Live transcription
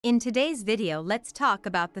In today's video, let's talk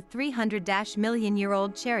about the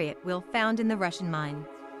 300-million-year-old chariot wheel found in the Russian mine.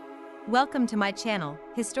 Welcome to my channel,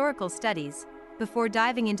 Historical Studies. Before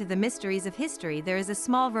diving into the mysteries of history, there is a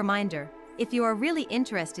small reminder. If you are really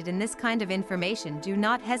interested in this kind of information, do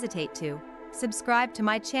not hesitate to subscribe to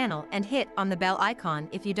my channel and hit on the bell icon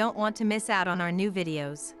if you don't want to miss out on our new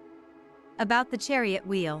videos. About the chariot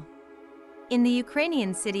wheel. In the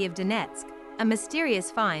Ukrainian city of Donetsk, a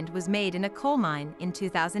mysterious find was made in a coal mine in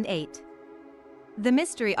 2008. The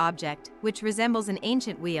mystery object, which resembles an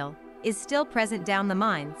ancient wheel, is still present down the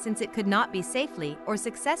mine since it could not be safely or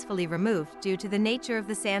successfully removed due to the nature of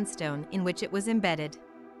the sandstone in which it was embedded.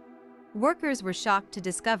 Workers were shocked to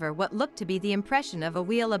discover what looked to be the impression of a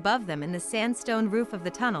wheel above them in the sandstone roof of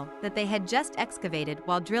the tunnel that they had just excavated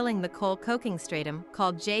while drilling the coal coking stratum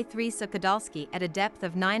called J3 Sukhodolsky at a depth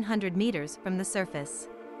of 900 meters from the surface.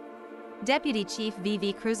 Deputy Chief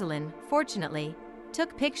V.V. Kruzalin, fortunately,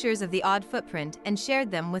 took pictures of the odd footprint and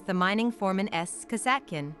shared them with the mining foreman S.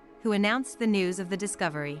 Kasatkin, who announced the news of the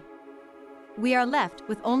discovery. We are left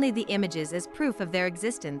with only the images as proof of their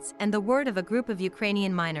existence and the word of a group of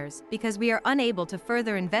Ukrainian miners because we are unable to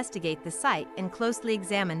further investigate the site and closely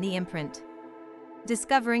examine the imprint.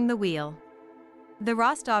 Discovering the wheel. The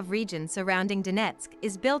Rostov region surrounding Donetsk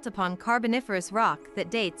is built upon Carboniferous rock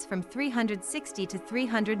that dates from 360 to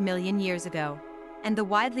 300 million years ago, and the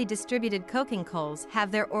widely distributed coking coals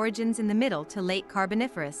have their origins in the middle to late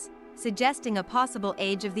Carboniferous, suggesting a possible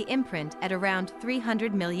age of the imprint at around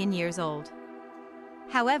 300 million years old.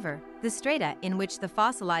 However, the strata in which the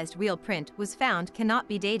fossilized wheel print was found cannot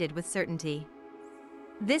be dated with certainty.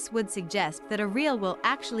 This would suggest that a real wheel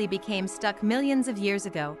actually became stuck millions of years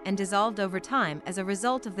ago and dissolved over time as a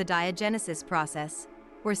result of the diagenesis process,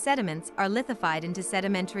 where sediments are lithified into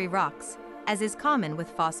sedimentary rocks, as is common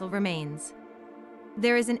with fossil remains.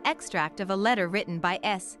 There is an extract of a letter written by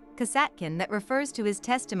S. Kasatkin that refers to his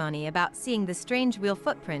testimony about seeing the strange wheel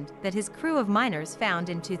footprint that his crew of miners found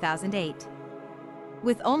in 2008.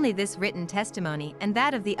 With only this written testimony and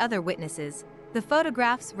that of the other witnesses, the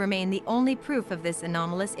photographs remain the only proof of this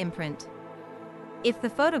anomalous imprint. If the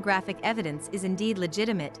photographic evidence is indeed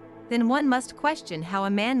legitimate, then one must question how a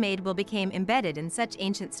man-made wheel became embedded in such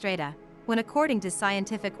ancient strata, when according to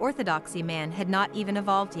scientific orthodoxy man had not even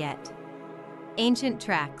evolved yet. Ancient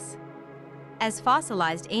tracks. As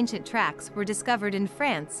fossilized ancient tracks were discovered in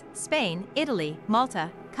France, Spain, Italy, Malta,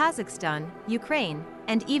 Kazakhstan, Ukraine,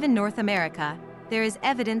 and even North America, there is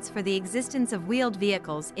evidence for the existence of wheeled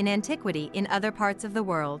vehicles in antiquity in other parts of the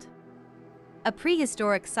world. A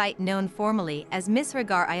prehistoric site known formally as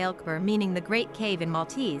Misragar Ayelkbur, meaning the Great Cave in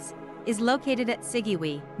Maltese, is located at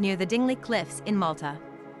Sigiwi, near the Dingley Cliffs in Malta.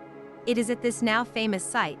 It is at this now famous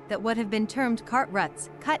site that what have been termed cart ruts,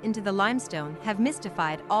 cut into the limestone, have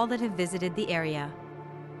mystified all that have visited the area.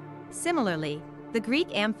 Similarly, the Greek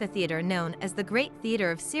amphitheater known as the Great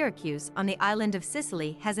Theatre of Syracuse on the island of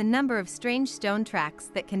Sicily has a number of strange stone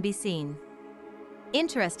tracks that can be seen.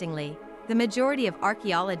 Interestingly, the majority of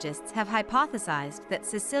archaeologists have hypothesized that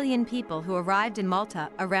Sicilian people who arrived in Malta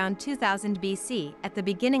around 2000 BC at the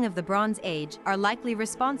beginning of the Bronze Age are likely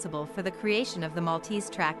responsible for the creation of the Maltese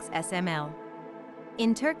tracks SML.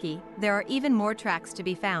 In Turkey, there are even more tracks to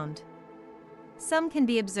be found. Some can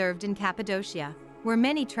be observed in Cappadocia, where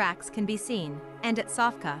many tracks can be seen, and at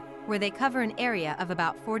Sofka, where they cover an area of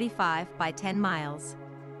about 45 by 10 miles.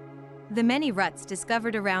 The many ruts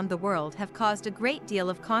discovered around the world have caused a great deal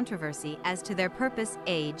of controversy as to their purpose,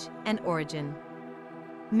 age, and origin.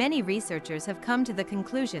 Many researchers have come to the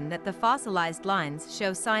conclusion that the fossilized lines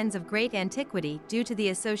show signs of great antiquity due to the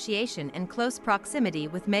association and close proximity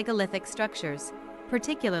with megalithic structures,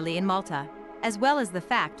 particularly in Malta, as well as the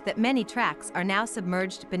fact that many tracks are now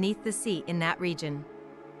submerged beneath the sea in that region.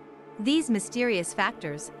 These mysterious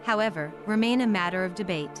factors, however, remain a matter of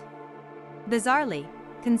debate. Bizarrely,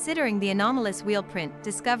 considering the anomalous wheel print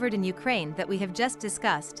discovered in Ukraine that we have just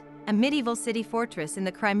discussed, a medieval city fortress in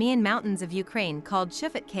the Crimean mountains of Ukraine called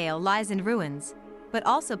Shufetkale lies in ruins, but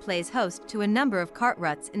also plays host to a number of cart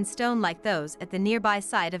ruts in stone like those at the nearby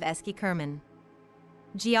site of Eski Kerman.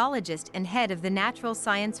 Geologist and head of the Natural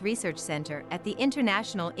Science Research Center at the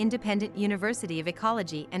International Independent University of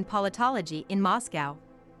Ecology and Politology in Moscow,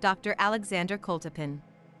 Dr. Alexander Koltopin.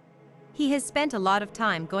 He has spent a lot of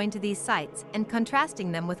time going to these sites and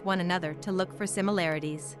contrasting them with one another to look for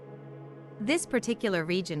similarities. This particular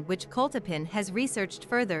region which Koltopin has researched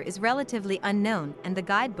further is relatively unknown and the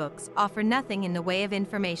guidebooks offer nothing in the way of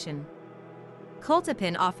information.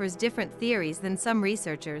 Koltopin offers different theories than some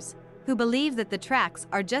researchers, who believe that the tracks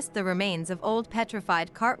are just the remains of old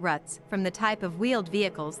petrified cart ruts from the type of wheeled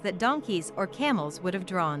vehicles that donkeys or camels would have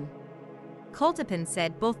drawn. Koltepin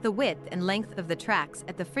said both the width and length of the tracks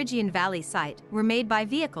at the Phrygian Valley site were made by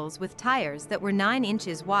vehicles with tires that were 9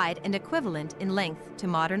 inches wide and equivalent in length to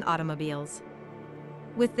modern automobiles.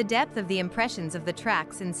 With the depth of the impressions of the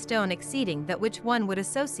tracks in stone exceeding that which one would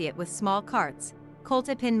associate with small carts,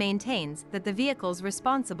 Koltepin maintains that the vehicles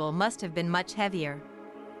responsible must have been much heavier.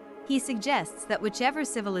 He suggests that whichever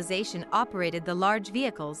civilization operated the large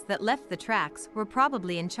vehicles that left the tracks were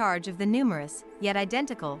probably in charge of the numerous, yet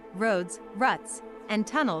identical, roads, ruts, and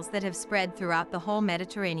tunnels that have spread throughout the whole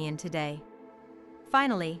Mediterranean today.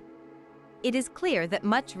 Finally, it is clear that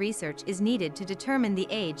much research is needed to determine the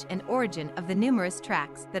age and origin of the numerous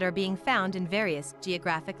tracks that are being found in various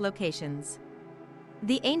geographic locations.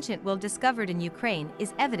 The ancient will discovered in Ukraine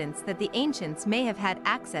is evidence that the ancients may have had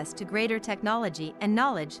access to greater technology and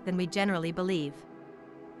knowledge than we generally believe.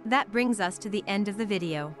 That brings us to the end of the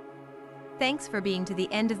video. Thanks for being to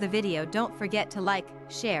the end of the video. Don't forget to like,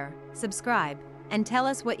 share, subscribe, and tell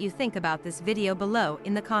us what you think about this video below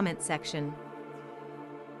in the comment section.